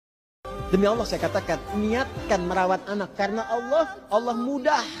Demi Allah saya katakan, niatkan merawat anak. Karena Allah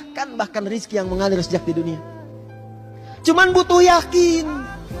mudahkan bahkan rizki yang mengalir sejak di dunia. Cuman butuh yakin.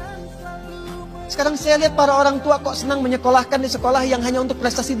 Sekarang saya lihat para orang tua kok senang menyekolahkan di sekolah yang hanya untuk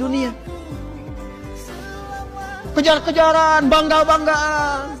prestasi dunia. Kejar-kejaran,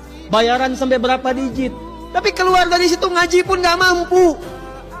 bangga-banggaan. Bayaran sampai berapa digit. Tapi keluar dari situ ngaji pun gak mampu.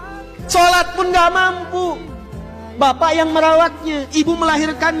 Sholat pun gak mampu. Bapak yang merawatnya, ibu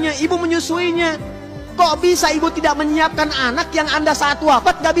melahirkannya, ibu menyusuinya. Kok bisa ibu tidak menyiapkan anak yang Anda saat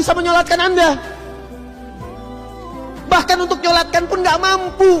wafat gak bisa menyolatkan Anda? Bahkan untuk nyolatkan pun gak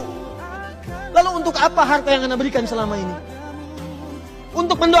mampu. Lalu untuk apa harta yang Anda berikan selama ini?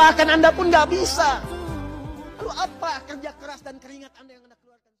 Untuk mendoakan Anda pun gak bisa. Lalu apa kerja keras dan keringat Anda yang